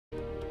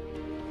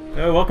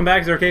Welcome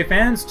back, 0K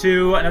fans,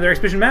 to another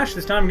exhibition match.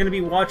 This time I'm going to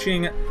be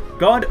watching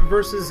Godde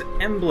versus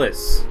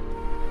Emblis.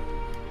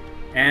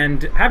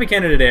 And happy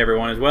Canada Day,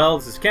 everyone, as well.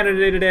 This is Canada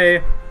Day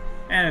today,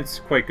 and it's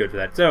quite good for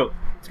that. So,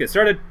 let's get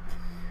started.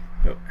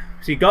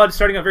 See, Godde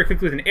starting out very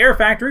quickly with an air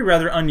factory,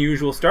 rather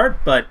unusual start,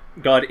 but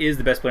Godde is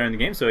the best player in the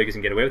game, so he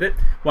can get away with it.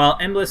 While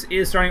Emblis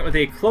is starting out with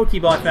a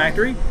cloakybot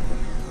factory,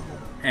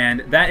 and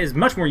that is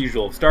much more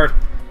usual start.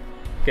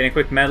 Getting a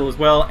quick medal as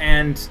well,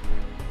 and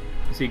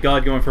you see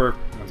Godde going for,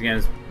 once again,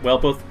 as well,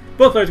 both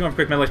players going for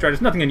quick metal extractors.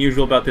 Nothing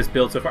unusual about this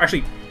build so far.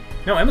 Actually,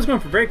 no, Emblis going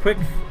for very quick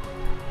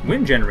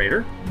wind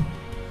generator.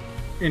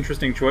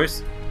 Interesting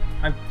choice.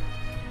 I'm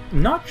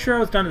not sure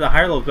how it's done at the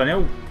higher levels, but I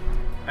know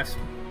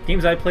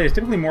games I play is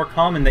typically more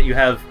common that you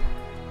have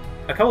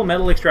a couple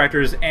metal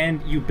extractors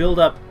and you build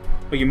up,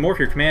 well, you morph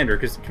your commander,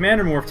 because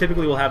commander morph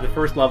typically will have the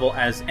first level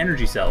as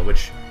energy cell,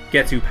 which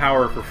gets you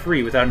power for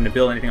free without having to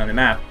build anything on the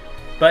map.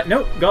 But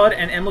no, Godde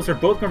and Emblis are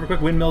both going for quick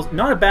windmills.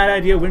 Not a bad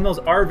idea. Windmills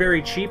are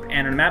very cheap,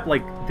 and on a map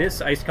like this,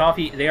 Iced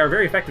Coffee, they are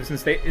very effective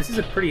since this is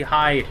a pretty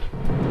high...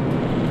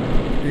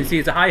 You see,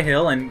 it's a high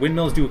hill, and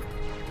windmills do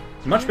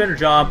a much better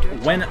job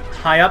when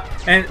high up.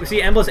 And we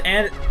see Emblis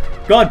and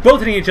Godde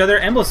both hitting each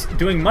other. Emblis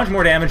doing much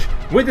more damage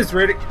with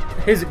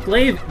his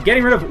glaive,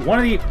 getting rid of one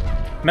of the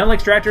metal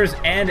extractors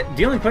and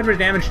dealing quite a bit of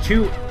damage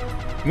to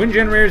wind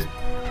generators.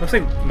 Looks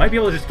like might be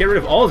able to just get rid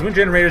of all his wind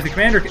generators. The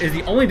commander is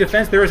the only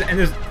defense there is, and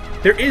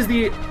there is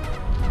the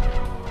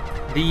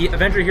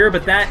Avenger here,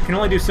 but that can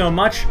only do so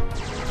much.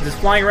 Just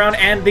flying around,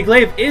 and the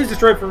glaive is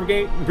destroyed for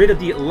getting rid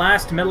of the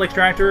last metal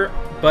extractor,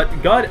 but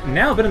Godde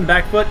now a bit on the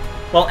back foot,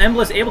 while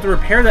Emblis able to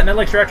repair that metal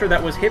extractor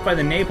that was hit by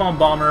the napalm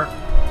bomber,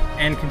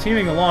 and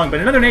continuing along, but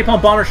another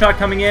napalm bomber shot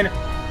coming in.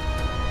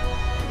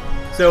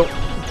 So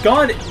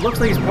Godde looks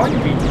like he's probably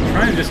going to be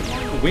trying to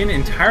just win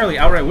entirely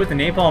outright with the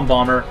napalm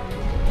bomber,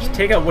 just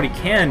take out what he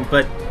can,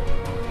 but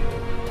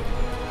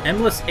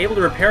Emblis able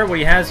to repair what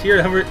he has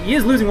here. However, he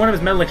is losing one of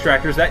his metal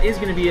extractors. That is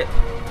going to be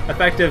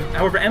effective.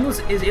 However,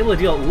 Emblis is able to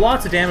deal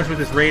lots of damage with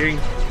his raiding.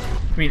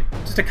 I mean,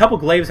 just a couple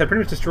glaives have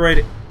pretty much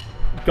destroyed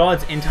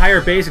Godde's entire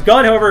base.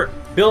 Godde, however,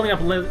 building up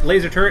a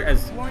laser turret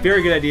is a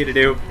very good idea to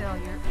do.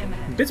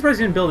 I'm a bit surprised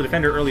he didn't build a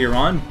defender earlier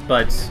on,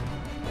 but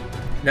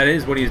that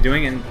is what he's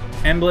doing. And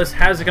Emblis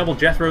has a couple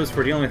Jethros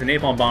for dealing with the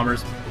napalm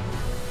bombers.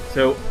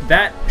 So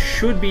that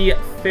should be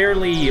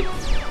fairly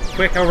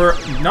quick. However,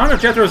 not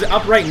enough Jethros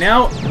up right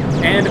now,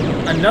 and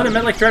another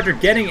metal extractor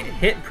getting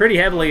hit pretty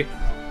heavily,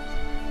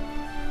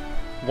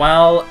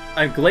 while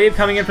a glaive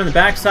coming in from the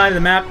back side of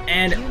the map,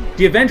 and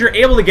the Avenger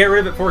able to get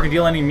rid of it before it can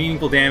deal any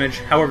meaningful damage.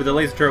 However, the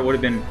laser turret would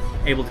have been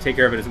able to take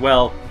care of it as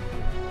well.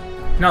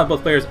 Now that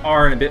both players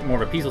are in a bit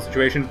more of a peaceful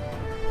situation,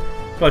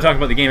 but I'll talk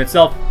about the game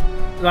itself.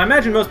 So I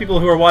imagine most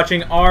people who are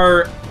watching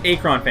are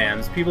Akron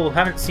fans. People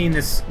haven't seen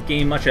this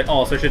game much at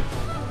all, so I should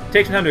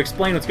take some time to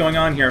explain what's going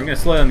on here. I'm going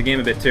to slow down the game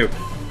a bit too.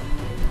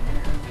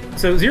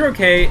 So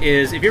 0K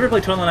is, if you ever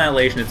play Total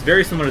Annihilation, it's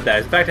very similar to that.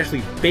 It's in fact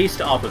actually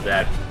based off of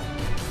that,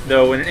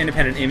 though in an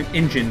independent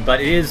engine,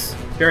 but it is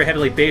very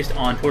heavily based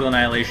on Total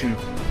Annihilation.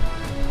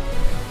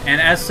 And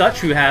as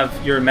such, you have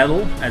your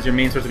metal as your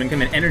main source of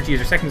income, and energy as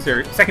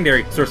your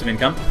secondary source of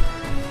income.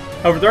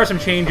 However, there are some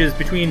changes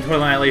between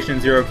Total Annihilation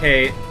and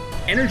 0K.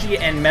 Energy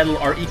and metal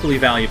are equally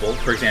valuable,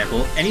 for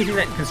example. Anything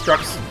that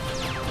constructs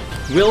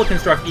will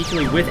construct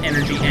equally with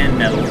energy and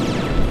metal.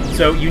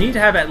 So you need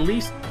to have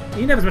you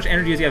need to have as much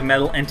energy as you have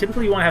metal, and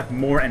typically you want to have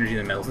more energy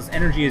than metal, since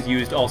energy is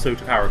used also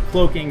to power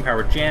cloaking,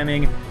 power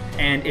jamming,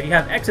 and if you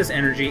have excess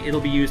energy,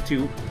 it'll be used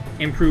to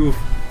improve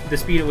the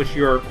speed at which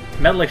your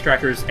metal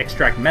extractors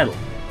extract metal.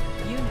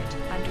 Unit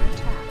under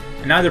attack.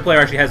 And neither player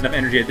actually has enough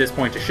energy at this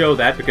point to show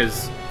that,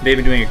 because they've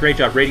been doing a great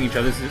job raiding each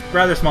other. This is a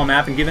rather small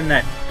map, and given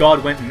that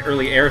Godde went an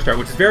early air start,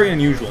 which is very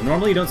unusual.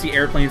 Normally you don't see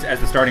airplanes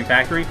as the starting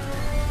factory,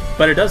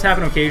 but it does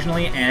happen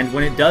occasionally, and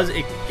when it does,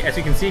 it, as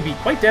you can see, be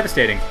quite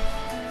devastating.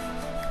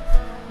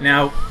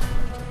 Now,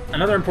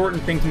 another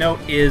important thing to note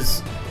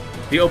is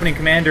the opening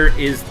commander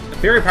is a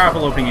very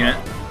powerful opening unit.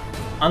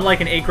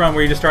 Unlike in Akron,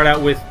 where you just start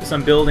out with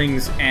some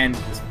buildings and a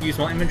few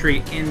small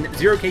infantry, in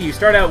 0K you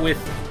start out with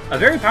a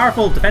very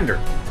powerful defender.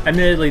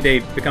 Admittedly,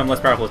 they become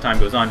less powerful as time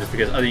goes on, just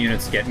because other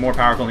units get more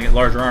powerful and get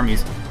larger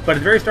armies. But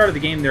at the very start of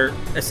the game, they're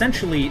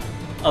essentially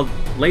a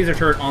laser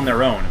turret on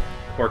their own,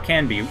 or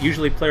can be.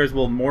 Usually players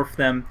will morph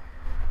them,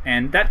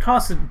 and that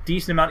costs a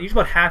decent amount,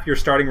 usually about half your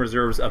starting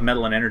reserves of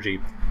metal and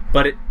energy.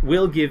 But it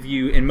will give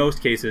you, in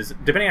most cases,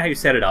 depending on how you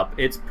set it up,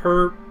 it's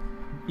per...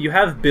 You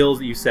have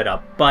builds that you set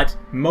up, but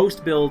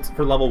most builds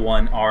for level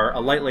 1 are a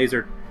light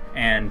laser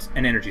and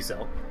an energy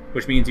cell,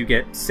 which means you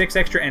get 6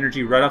 extra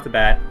energy right off the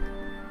bat,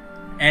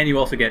 and you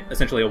also get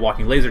essentially a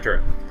walking laser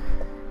turret.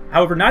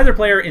 However, neither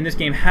player in this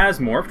game has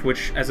morphed,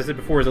 which, as I said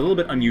before, is a little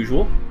bit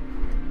unusual.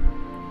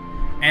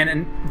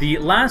 And the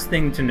last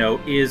thing to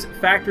note is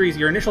factories.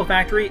 Your initial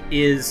factory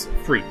is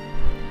free.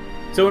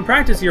 So in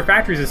practice, your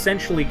factory is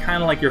essentially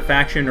kind of like your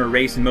faction or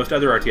race in most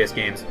other RTS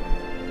games.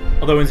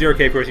 Although in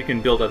 0K, of course, you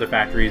can build other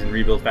factories and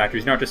rebuild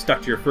factories. You're not just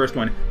stuck to your first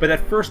one, but that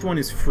first one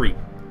is free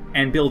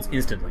and builds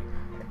instantly.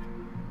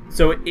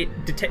 So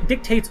it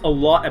dictates a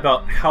lot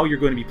about how you're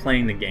going to be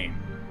playing the game.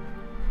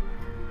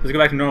 Let's go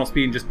back to normal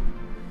speed and just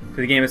to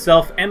the game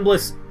itself.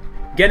 Emblis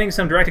getting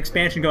some direct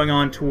expansion going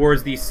on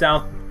towards the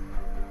south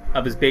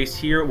of his base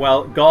here,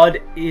 while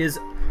Godde is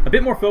a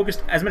bit more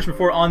focused, as mentioned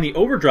before, on the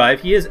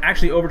overdrive. He is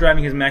actually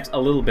overdriving his mechs a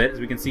little bit, as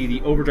we can see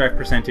the overdrive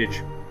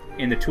percentage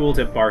in the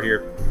tooltip bar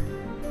here.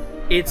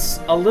 It's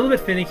a little bit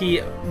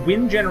finicky.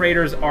 Wind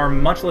generators are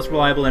much less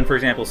reliable than, for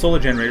example, solar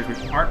generators, which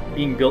aren't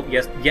being built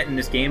yet in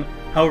this game.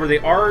 However, they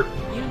are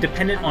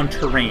dependent on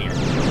terrain.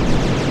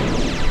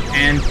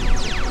 And,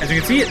 as you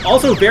can see, it's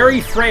also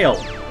very frail.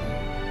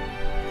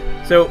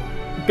 So,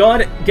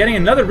 Godde getting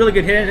another really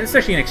good hit, and it's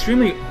actually an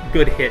extremely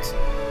good hit,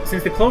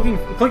 since the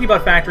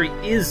cloakybot factory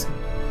is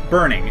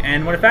burning.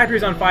 And when a factory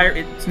is on fire,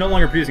 it's no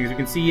longer producing. As you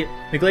can see,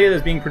 the glaive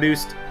that's being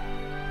produced...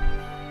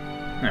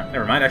 No,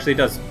 never mind. Actually, it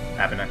does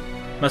happen. It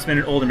must have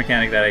been an older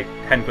mechanic that I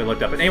hadn't quite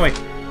looked up. But anyway,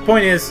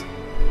 point is,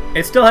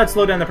 it still had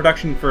slowed down the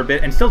production for a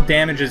bit, and still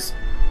damages...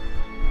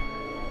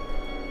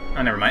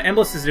 Oh, never mind.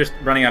 Emblis is just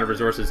running out of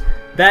resources.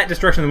 That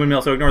destruction of the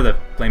windmill, so ignore the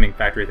flaming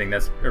factory thing.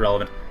 That's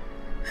irrelevant.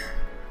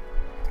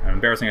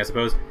 Embarrassing, I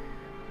suppose.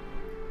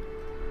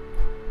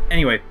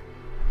 Anyway,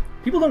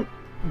 people don't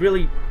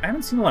really... I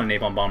haven't seen a lot of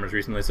napalm bombers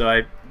recently, so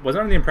I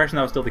wasn't under the impression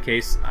that was still the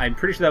case. I'm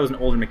pretty sure that was an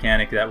older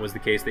mechanic that was the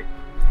case, that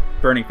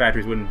burning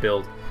factories wouldn't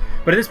build.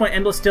 But at this point,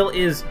 Emblis still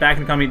is back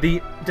in economy.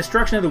 The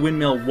destruction of the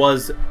windmill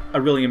was a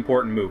really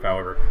important move,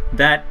 however.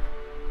 That...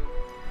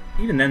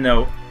 Even then,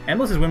 though,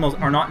 Emblis' windmills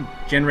are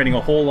not generating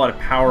a whole lot of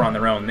power on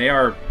their own. They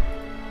are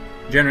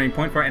generating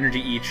 0.4 energy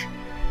each,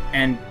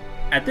 and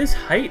at this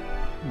height,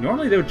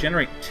 normally they would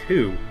generate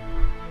 2.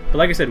 But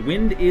like I said,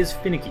 wind is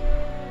finicky.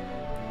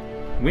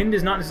 Wind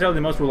is not necessarily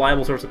the most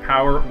reliable source of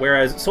power,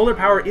 whereas solar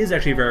power is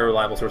actually a very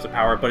reliable source of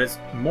power, but it's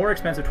more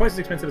expensive, twice as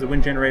expensive as a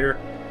wind generator.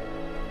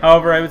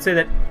 However, I would say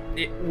that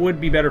it would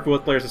be better for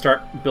both players to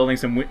start building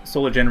some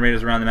solar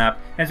generators around the map.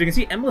 And as you can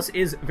see, Emblis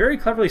is very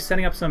cleverly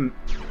setting up some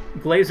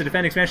glaives to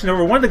defend expansion.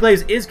 However, one of the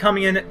glaives is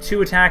coming in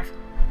to attack.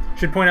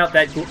 Should point out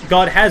that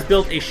Godde has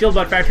built a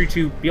shieldbot factory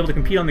to be able to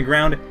compete on the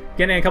ground.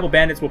 Getting a couple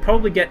bandits will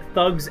probably get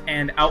thugs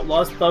and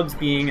outlaws. Thugs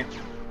being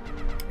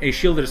a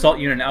shielded assault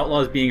unit, and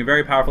outlaws being a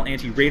very powerful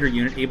anti-raider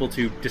unit able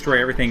to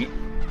destroy everything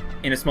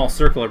in a small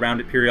circle around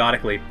it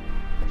periodically.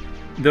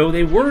 Though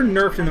they were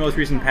nerfed in the most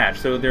recent patch,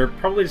 so they're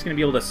probably just going to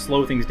be able to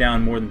slow things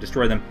down more than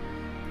destroy them.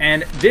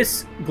 And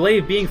this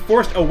glaive being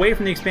forced away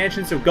from the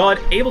expansion, so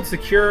Godde able to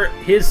secure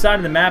his side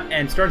of the map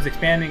and start his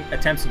expanding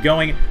attempts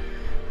going.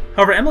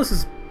 However, Emblis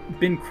has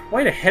been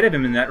quite ahead of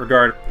him in that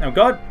regard. Now,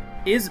 Godde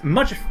is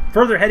much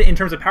further ahead in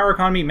terms of power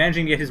economy,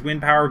 managing to get his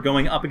wind power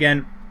going up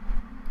again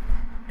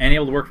and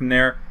able to work from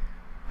there.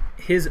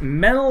 His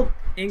metal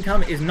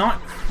income is not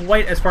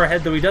quite as far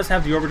ahead, though he does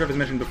have the overdrive as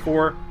mentioned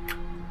before.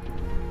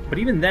 But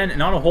even then,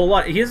 not a whole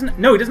lot. He does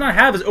not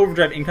have his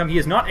overdrive income. He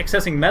is not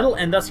accessing metal,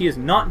 and thus he is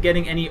not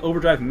getting any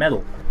overdrive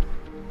metal.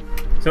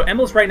 So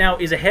Emblis right now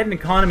is ahead in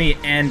economy,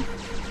 and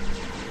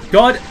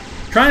Godde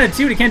trying to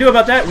see what he can do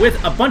about that with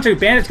a bunch of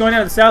bandits going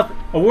out of the south.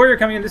 A warrior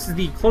coming in. This is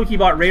the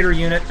cloakybot raider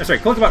unit. Sorry,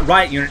 cloakybot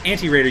riot unit,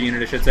 anti-raider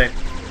unit, I should say.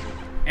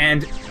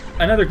 And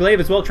another glaive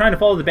as well, trying to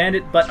follow the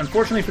bandit. But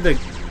unfortunately for the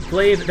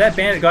glaive, that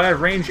bandit got out of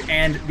range,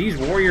 and these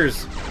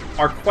warriors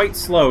are quite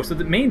slow. So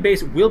the main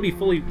base will be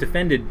fully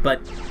defended,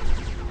 but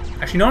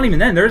actually not even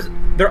then.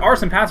 There are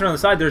some paths around the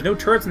side. There's no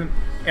turrets in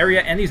the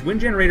area, and these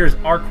wind generators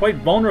are quite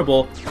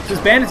vulnerable. So this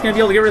bandit's going to be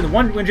able to get rid of the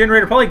one wind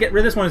generator, probably get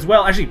rid of this one as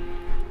well. Actually,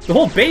 the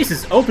whole base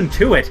is open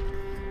to it.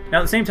 Now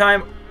at the same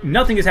time,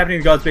 nothing is happening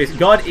to Godde's base.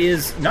 Godde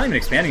is not even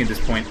expanding at this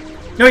point.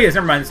 No, he is.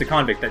 Never mind. It's a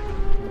convict. That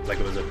looked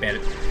like it was a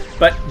bandit.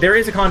 But there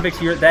is a convict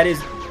here that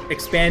is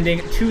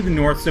expanding to the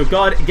north. So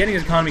Godde getting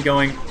his economy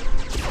going.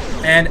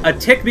 And a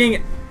tick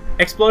being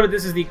exploded.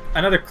 This is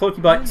another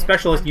cloakybot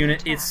specialist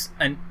unit. It's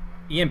an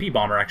EMP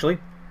bomber, actually.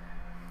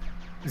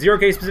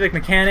 0K specific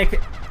mechanic.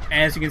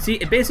 And as you can see,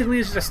 it basically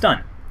is just a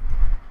stun.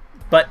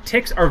 But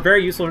ticks are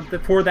very useful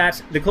for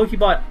that. The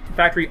cloakybot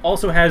factory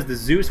also has the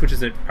Zeus, which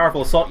is a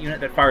powerful assault unit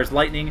that fires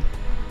lightning.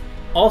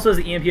 Also has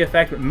the EMP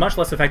effect, but much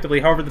less effectively.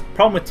 However, the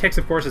problem with ticks,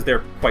 of course, is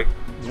they're quite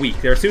weak.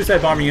 They're a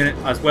suicide bomber unit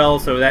as well,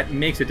 so that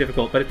makes it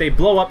difficult. But if they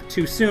blow up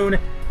too soon,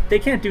 they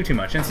can't do too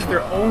much. And since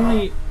they're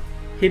only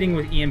hitting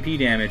with EMP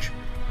damage,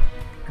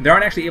 they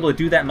aren't actually able to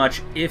do that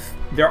much if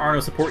there are no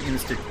support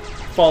units to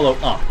follow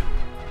up.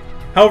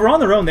 However, on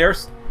their own, they're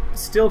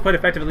still quite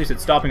effective, at least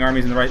at stopping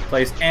armies in the right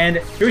place. And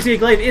here we see a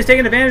glaive is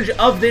taking advantage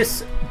of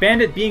this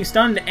bandit being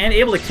stunned and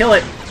able to kill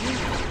it,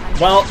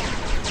 while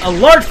a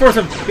large force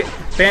of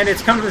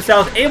bandits come from the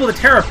south, able to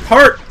tear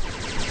apart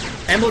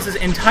Emblis'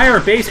 entire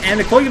base. And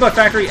the cloakybot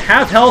factory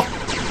have health.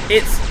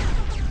 It's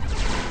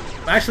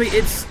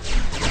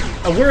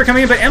a warrior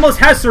coming in, but Emblis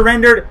has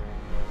surrendered.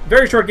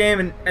 Very short game,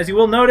 and as you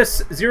will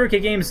notice,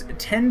 0K games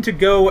tend to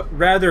go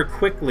rather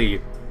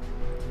quickly.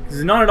 This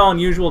is not at all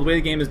unusual. The way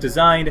the game is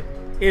designed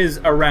is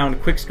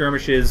around quick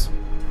skirmishes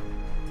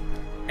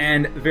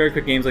and very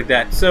quick games like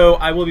that. So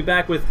I will be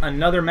back with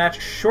another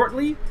match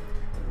shortly.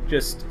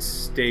 Just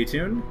stay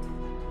tuned.